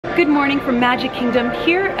Good morning from Magic Kingdom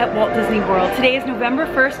here at Walt Disney World. Today is November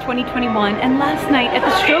 1st, 2021, and last night at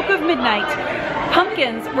the stroke of midnight,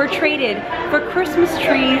 pumpkins were traded for Christmas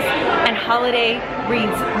trees and holiday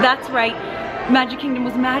wreaths. That's right, Magic Kingdom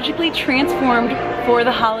was magically transformed for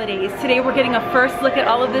the holidays. Today we're getting a first look at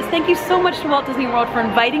all of this. Thank you so much to Walt Disney World for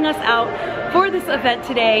inviting us out for this event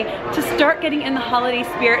today to start getting in the holiday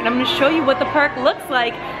spirit, and I'm going to show you what the park looks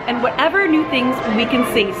like and whatever new things we can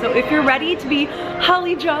see. So if you're ready to be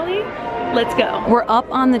holly jolly, let's go. We're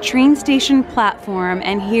up on the train station platform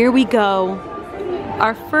and here we go.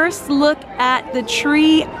 Our first look at the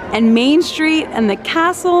tree and Main Street and the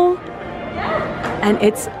castle, and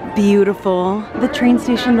it's beautiful. The train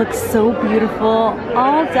station looks so beautiful,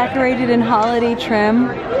 all decorated in holiday trim.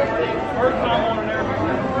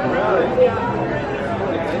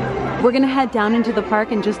 We're gonna head down into the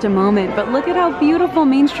park in just a moment, but look at how beautiful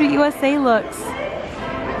Main Street USA looks.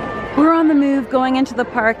 We're on the move going into the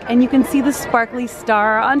park and you can see the sparkly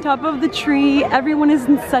star on top of the tree. Everyone is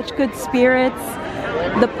in such good spirits.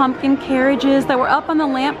 The pumpkin carriages that were up on the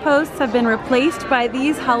lampposts have been replaced by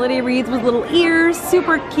these holiday wreaths with little ears,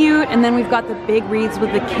 super cute. And then we've got the big wreaths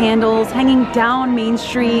with the candles hanging down Main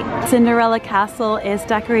Street. Cinderella Castle is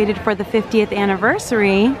decorated for the 50th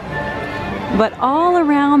anniversary. But all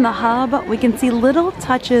around the hub, we can see little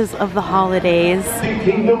touches of the holidays. The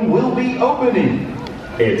kingdom will be opening.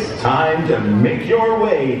 It's time to make your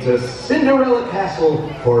way to Cinderella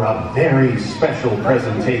Castle for a very special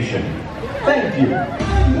presentation. Thank you.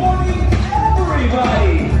 Good morning,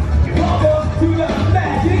 everybody. Welcome to the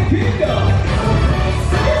Magic Kingdom.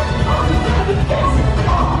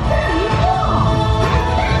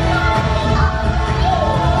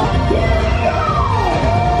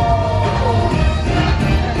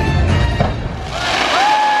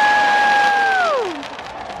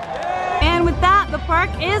 The park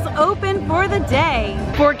is open for the day.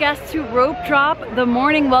 For guests who rope drop, the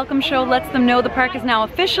morning welcome show lets them know the park is now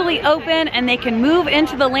officially open and they can move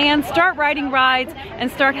into the land, start riding rides,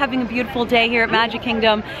 and start having a beautiful day here at Magic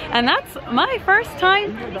Kingdom. And that's my first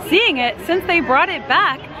time seeing it since they brought it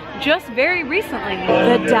back just very recently.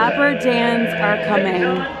 The Dapper Dans are coming.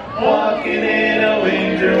 Walking in a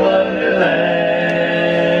winter wonderland.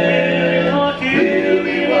 We'll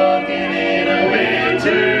be walking in a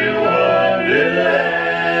winter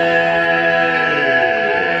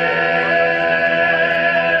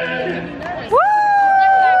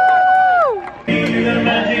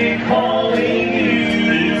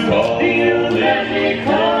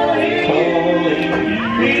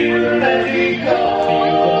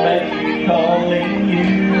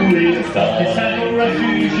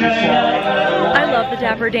I love the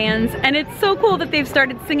Dapper Dans, and it's so cool that they've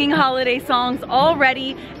started singing holiday songs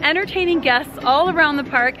already, entertaining guests all around the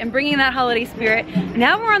park and bringing that holiday spirit.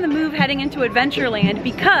 Now we're on the move heading into Adventureland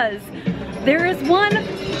because there is one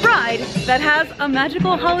ride that has a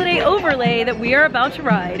magical holiday overlay that we are about to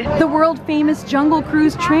ride. The world famous Jungle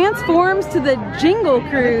Cruise transforms to the Jingle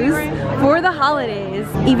Cruise for the holidays.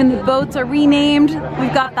 Even the boats are renamed.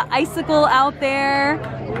 We've got the icicle out there.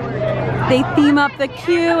 They theme up the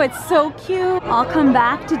queue, it's so cute. I'll come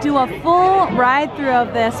back to do a full ride through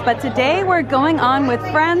of this, but today we're going on with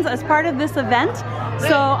friends as part of this event.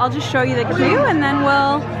 So I'll just show you the queue and then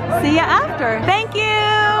we'll see you after. Thank you!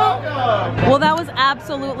 Well, that was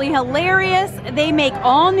absolutely hilarious. They make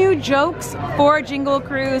all new jokes for Jingle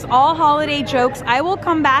Cruise, all holiday jokes. I will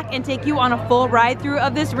come back and take you on a full ride through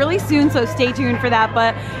of this really soon, so stay tuned for that,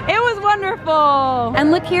 but it was wonderful. And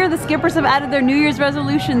look here, the skippers have added their New Year's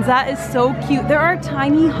resolutions. That is so cute. There are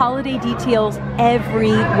tiny holiday details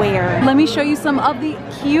everywhere. Let me show you some of the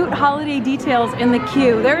cute holiday details in the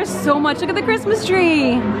queue. There is so much. Look at the Christmas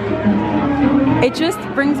tree. It just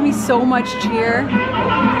brings me so much cheer.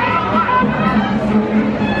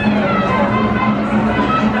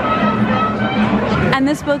 And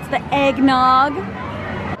this boat's the eggnog.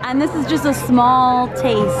 And this is just a small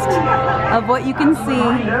taste of what you can see.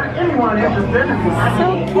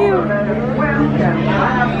 So cute.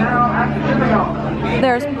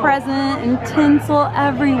 There's present and tinsel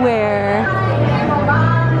everywhere.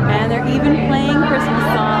 And they're even playing Christmas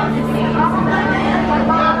songs.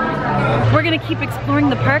 We're gonna keep exploring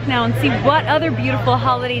the park now and see what other beautiful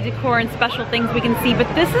holiday decor and special things we can see, but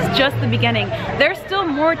this is just the beginning. There's still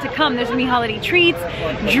more to come. There's gonna be holiday treats,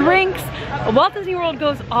 drinks. Walt Disney World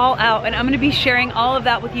goes all out, and I'm gonna be sharing all of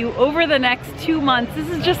that with you over the next 2 months. This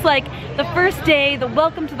is just like the first day, the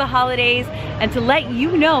welcome to the holidays, and to let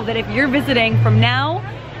you know that if you're visiting from now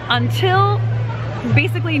until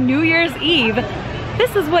basically New Year's Eve,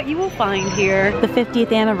 this is what you will find here. The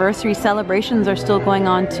 50th anniversary celebrations are still going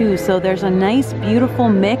on too, so there's a nice, beautiful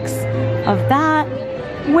mix of that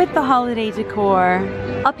with the holiday decor.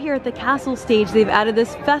 Up here at the castle stage, they've added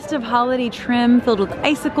this festive holiday trim filled with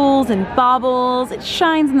icicles and baubles. It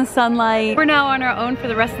shines in the sunlight. We're now on our own for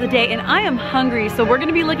the rest of the day, and I am hungry, so we're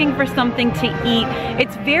gonna be looking for something to eat.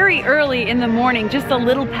 It's very early in the morning, just a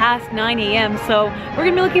little past 9 a.m., so we're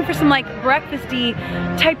gonna be looking for some like breakfasty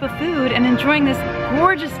type of food and enjoying this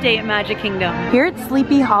gorgeous day at Magic Kingdom. Here at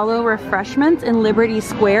Sleepy Hollow Refreshments in Liberty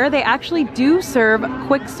Square, they actually do serve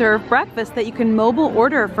quick serve breakfast that you can mobile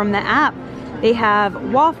order from the app. They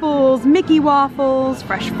have waffles, Mickey waffles,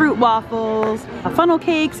 fresh fruit waffles, funnel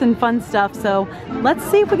cakes, and fun stuff. So let's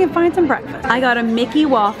see if we can find some breakfast. I got a Mickey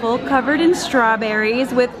waffle covered in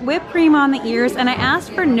strawberries with whipped cream on the ears, and I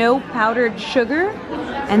asked for no powdered sugar.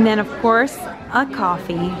 And then of course, a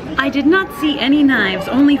coffee. I did not see any knives,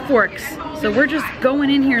 only forks. So we're just going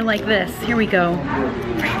in here like this. Here we go.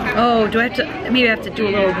 Oh, do I have to, maybe I have to do a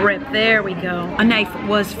little grip. There we go. A knife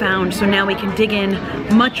was found, so now we can dig in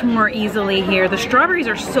much more easily here. The strawberries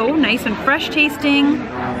are so nice and fresh tasting,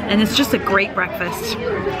 and it's just a great breakfast.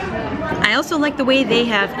 I also like the way they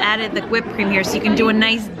have added the whipped cream here, so you can do a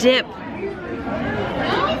nice dip.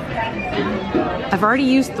 I've already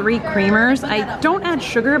used 3 creamers. I don't add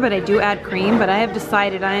sugar, but I do add cream, but I have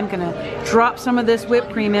decided I am gonna drop some of this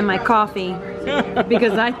whipped cream in my coffee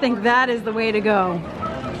because I think that is the way to go.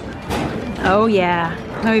 Oh yeah,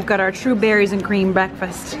 now we've got our true berries and cream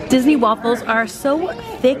breakfast. Disney waffles are so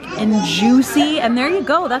thick and juicy, and there you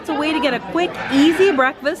go. That's a way to get a quick, easy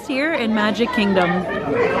breakfast here in Magic Kingdom.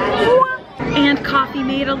 And coffee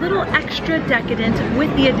made a little extra decadent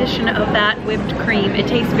with the addition of that whipped cream. It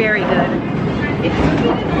tastes very good.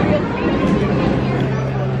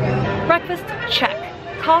 Breakfast, check.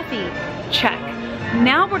 Coffee, check.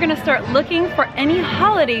 Now we're gonna start looking for any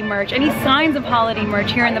holiday merch, any signs of holiday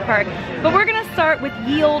merch here in the park. But we're gonna start with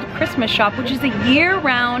Ye Olde Christmas Shop, which is a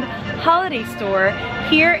year-round holiday store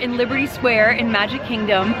here in Liberty Square in Magic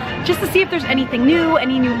Kingdom, just to see if there's anything new,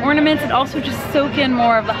 any new ornaments, and also just soak in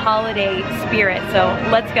more of the holiday spirit. So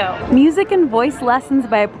let's go. Music and voice lessons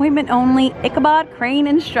by appointment only, Ichabod Crane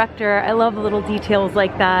instructor. I love the little details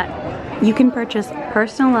like that. You can purchase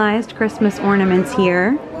personalized Christmas ornaments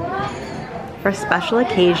here for special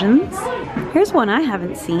occasions. Here's one I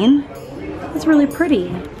haven't seen. It's really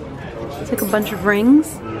pretty. It's like a bunch of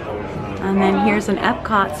rings. And then here's an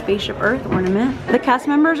Epcot Spaceship Earth ornament. The cast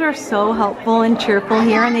members are so helpful and cheerful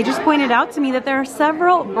here, and they just pointed out to me that there are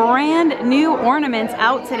several brand new ornaments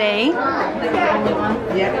out today.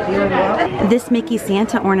 This Mickey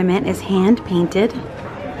Santa ornament is hand painted.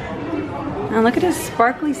 And look at his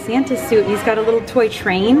sparkly Santa suit. He's got a little toy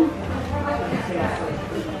train.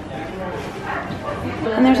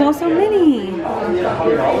 And there's also Minnie.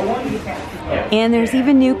 And there's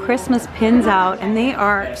even new Christmas pins out, and they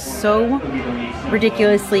are so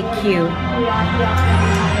ridiculously cute.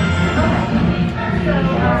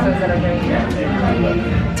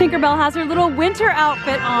 Tinkerbell has her little winter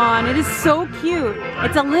outfit on. It is so cute.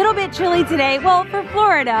 It's a little bit chilly today. Well, for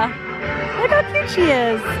Florida. Look how cute she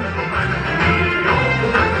is.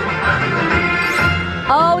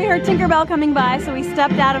 Oh, we heard Tinkerbell coming by, so we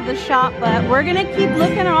stepped out of the shop, but we're gonna keep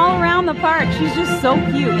looking all around the park. She's just so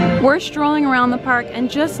cute. We're strolling around the park and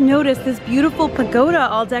just noticed this beautiful pagoda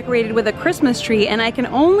all decorated with a Christmas tree, and I can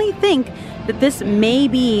only think that this may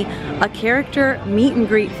be a character meet and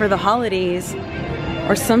greet for the holidays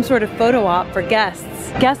or some sort of photo op for guests.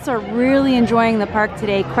 Guests are really enjoying the park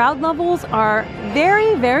today. Crowd levels are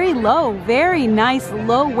very, very low. Very nice,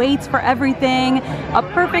 low waits for everything. A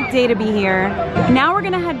perfect day to be here. Now we're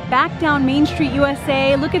gonna head back down Main Street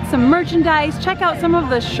USA, look at some merchandise, check out some of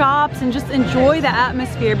the shops, and just enjoy the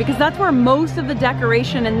atmosphere, because that's where most of the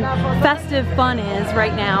decoration and festive fun is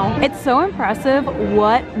right now. It's so impressive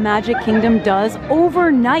what Magic Kingdom does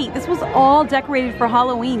overnight. This was all decorated for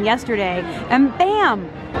Halloween yesterday, and bam!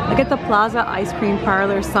 Look at the Plaza Ice Cream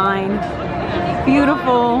Parlor sign.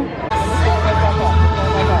 Beautiful.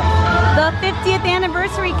 The 50th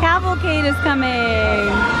anniversary cavalcade is coming.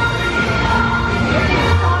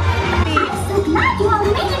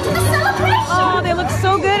 Oh, they look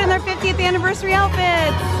so good in their 50th anniversary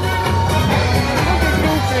outfits.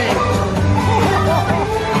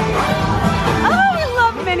 Oh, we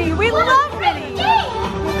love Minnie. We love Minnie.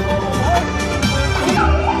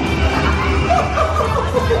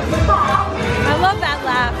 I love that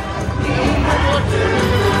laugh.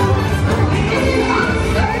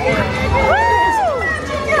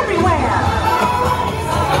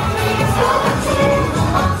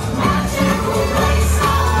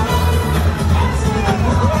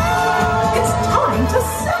 It's time to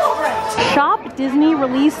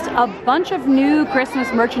a bunch of new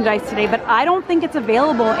Christmas merchandise today, but I don't think it's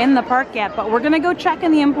available in the park yet, but we're gonna go check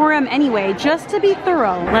in the Emporium anyway, just to be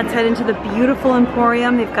thorough. Let's head into the beautiful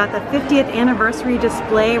Emporium. They've got the 50th anniversary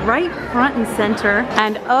display right front and center.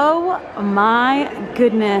 And oh my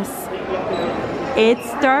goodness, it's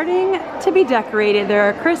starting to be decorated. There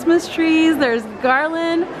are Christmas trees, there's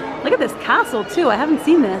garland. Look at this castle too, I haven't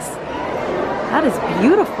seen this. That is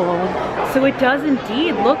beautiful. So it does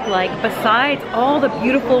indeed look like, besides all the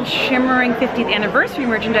beautiful shimmering 50th anniversary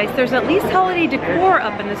merchandise, there's at least holiday decor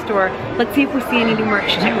up in the store. Let's see if we see any new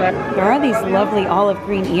merch too. There are these lovely olive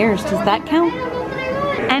green ears. Does that count?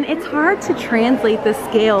 And it's hard to translate the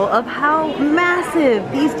scale of how massive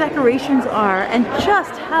these decorations are and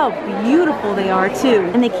just how beautiful they are too.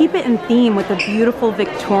 And they keep it in theme with the beautiful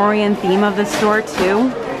Victorian theme of the store too.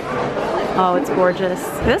 Oh, it's gorgeous.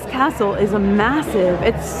 This castle is massive.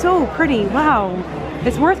 It's so pretty. Wow.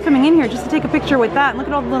 It's worth coming in here just to take a picture with that. And look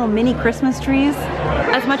at all the little mini Christmas trees.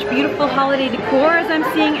 As much beautiful holiday decor as I'm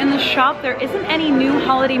seeing in the shop, there isn't any new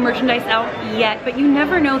holiday merchandise out yet, but you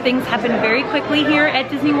never know, things happen very quickly here at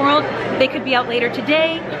Disney World. They could be out later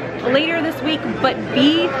today, later this week, but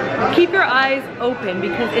keep your eyes open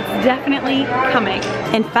because it's definitely coming.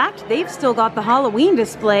 In fact, they've still got the Halloween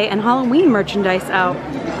display and Halloween merchandise out.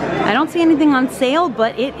 I don't see anything on sale,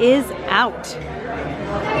 but it is out.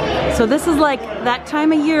 So this is like that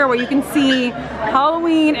time of year where you can see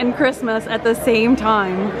Halloween and Christmas at the same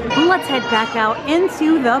time. Let's head back out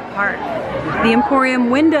into the park. The Emporium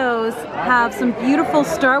windows have some beautiful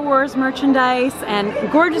Star Wars merchandise and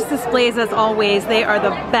gorgeous displays as always. They are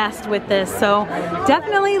the best with this, so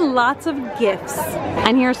definitely lots of gifts.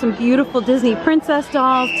 And here are some beautiful Disney princess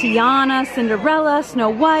dolls: Tiana, Cinderella, Snow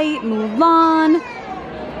White, Mulan,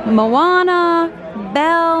 Moana,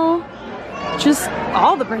 Belle, just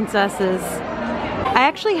all the princesses. I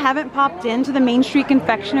actually haven't popped into the Main Street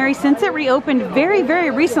Confectionery since it reopened very, very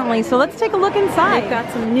recently, so let's take a look inside. They've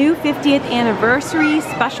got some new 50th anniversary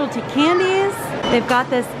specialty candies. They've got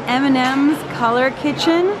this M&M's color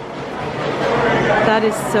kitchen. That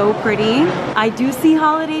is so pretty. I do see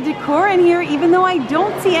holiday decor in here, even though I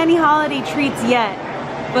don't see any holiday treats yet.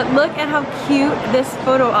 But look at how cute this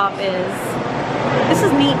photo op is. This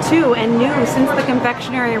is neat too and new since the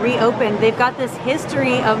confectionery reopened. They've got this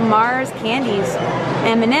history of Mars candies.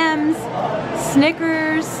 M&M's,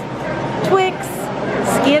 Snickers, Twix,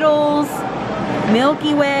 Skittles,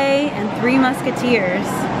 Milky Way, and Three Musketeers.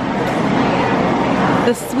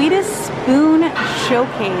 The Sweetest Spoon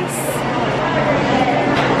Showcase.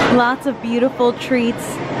 Lots of beautiful treats.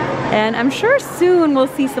 And I'm sure soon we'll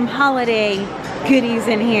see some holiday goodies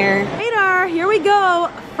in here. Radar, here we go.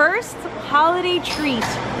 First holiday treat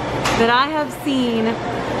that I have seen.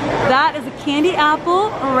 That is a candy apple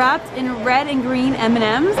wrapped in red and green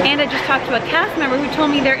M&Ms. And I just talked to a cast member who told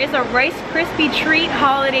me there is a Rice Krispie treat,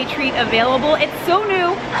 holiday treat available. It's so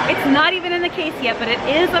new, it's not even in the case yet, but it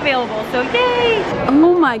is available, so yay!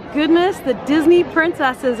 Oh my goodness, the Disney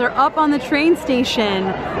princesses are up on the train station.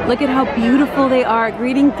 Look at how beautiful they are,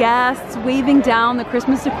 greeting guests, waving down. The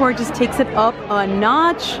Christmas decor just takes it up a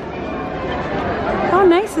notch. How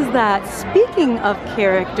nice is that? Speaking of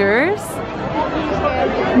characters,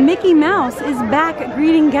 Mickey Mouse is back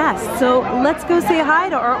greeting guests, so let's go say hi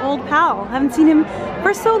to our old pal. Haven't seen him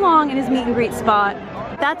for so long in his meet and greet spot.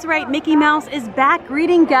 That's right, Mickey Mouse is back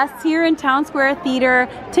greeting guests here in Town Square Theater.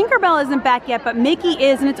 Tinkerbell isn't back yet, but Mickey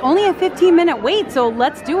is, and it's only a 15-minute wait, so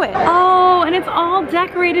let's do it. Oh, and it's all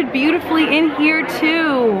decorated beautifully in here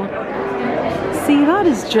too. See, that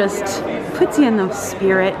is just puts you in the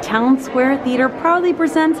spirit. Town Square Theater proudly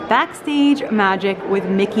presents Backstage Magic with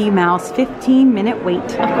Mickey Mouse 15-minute wait.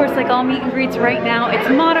 Of course, like all meet and greets right now, it's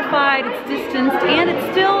modified, it's distanced, and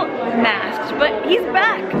it's still masked, but he's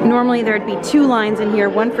back. Normally there'd be two lines in here,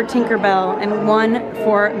 one for Tinkerbell and one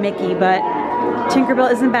for Mickey, but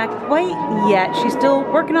Tinkerbell isn't back quite yet. She's still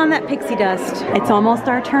working on that pixie dust. It's almost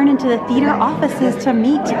our turn into the theater offices to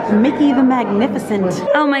meet Mickey the Magnificent.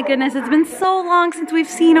 Oh my goodness, it's been so long since we've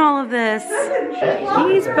seen all of this.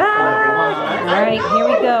 He's back! All right, here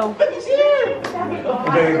we go.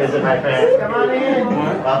 Enjoy your visit, my friend. Come on in.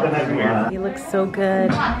 Welcome, everyone. He looks so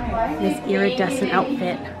good. His iridescent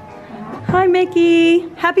outfit. Hi, Mickey.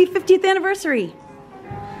 Happy 50th anniversary.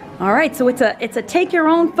 All right, so it's a take your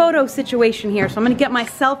own photo situation here. So I'm gonna get my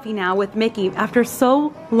selfie now with Mickey after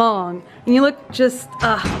so long. And you look just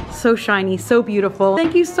so shiny, so beautiful.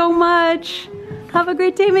 Thank you so much. Have a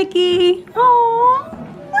great day, Mickey. Oh, no,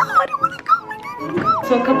 I don't wanna go, my goodness.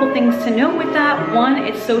 So a couple things to note with that. One,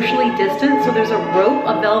 it's socially distant, so there's a rope,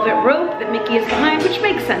 a velvet rope that Mickey is behind, which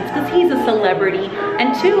makes sense because he's a celebrity.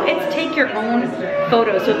 And two, it's take your own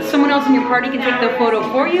photo. So if someone else in your party can take their photo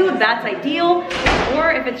for you, that's ideal.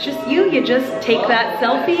 Or if it's just you, you just take that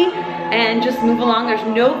selfie and just move along. There's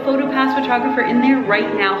no PhotoPass photographer in there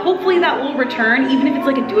right now. Hopefully that will return, even if it's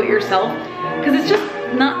like a do-it-yourself, because it's just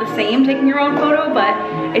not the same taking your own photo, but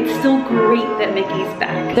it's still great that Mickey's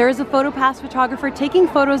back. There is a PhotoPass photographer taking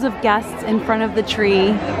photos of guests in front of the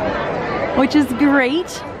tree, which is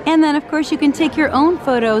great. And then of course you can take your own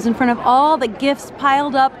photos in front of all the gifts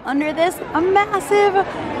piled up under this massive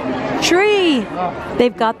tree.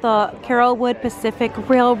 They've got the Carrollwood Pacific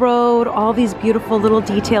Railroad, all these beautiful little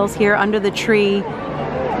details here under the tree.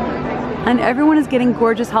 And everyone is getting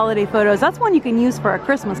gorgeous holiday photos. That's one you can use for a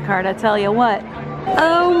Christmas card, I tell you what.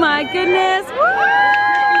 Oh my goodness. Woo!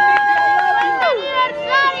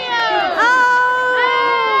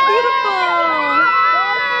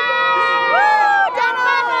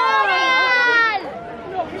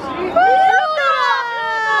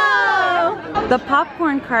 The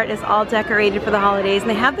popcorn cart is all decorated for the holidays, and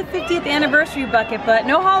they have the 50th anniversary bucket, but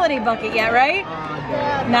no holiday bucket yet, right?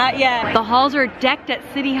 Not yet. The halls are decked at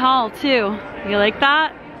City Hall too. You like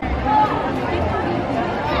that?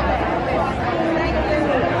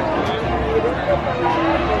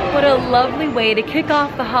 What a lovely way to kick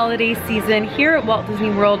off the holiday season here at Walt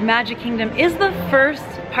Disney World. Magic Kingdom is the first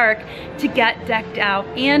park to get decked out,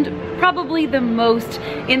 and probably the most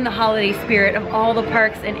in the holiday spirit of all the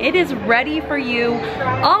parks, and it is ready for you,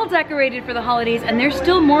 all decorated for the holidays, and there's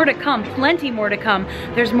still more to come, plenty more to come.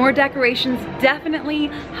 There's more decorations, definitely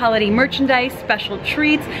holiday merchandise, special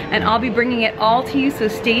treats, and I'll be bringing it all to you, so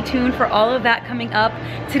stay tuned for all of that coming up.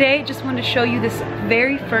 Today, just wanted to show you this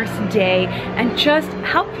very first day and just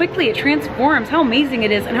how quickly it transforms, how amazing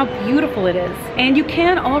it is, and how beautiful it is. And you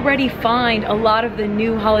can already find a lot of the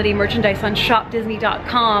new holiday merchandise on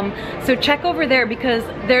shopdisney.com, so check over there because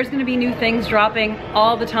there's gonna be new things dropping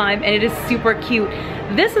all the time, and it is super cute.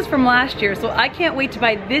 This is from last year, so I can't wait to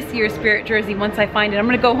buy this year's Spirit jersey once I find it. I'm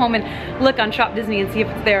gonna go home and look on Shop Disney and see if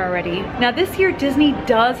it's there already. Now this year, Disney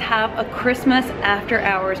does have a Christmas after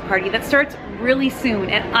hours party that starts really soon,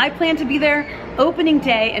 and I plan to be there opening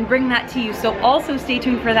day and bring that to you, so also stay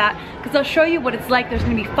tuned for that because I'll show you what it's like. There's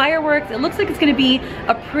gonna be fireworks. It looks like it's gonna be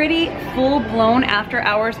a pretty full-blown after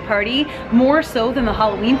hours party, more so than the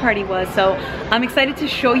Halloween party was, so I'm excited to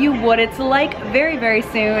show you what it's like very, very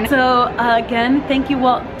soon. So again, thank you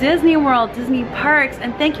Walt Disney World, Disney Parks,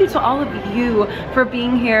 and thank you to all of you for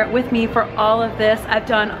being here with me for all of this. I've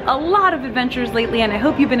done a lot of adventures lately, and I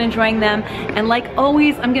hope you've been enjoying them, and like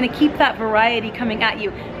always, I'm gonna keep that variety coming at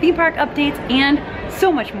you. Theme park updates and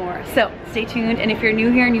so much more. So stay tuned, and if you're new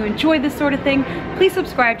here and you enjoy this sort of thing, please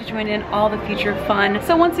subscribe to join in all the future fun.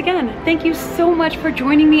 So once again, thank you so much for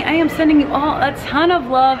joining me. I am sending you all a ton of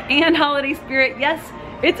love and holiday spirit. Yes,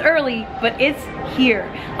 it's early, but it's here.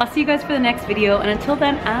 I'll see you guys for the next video, and until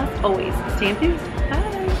then, as always, stay enthused.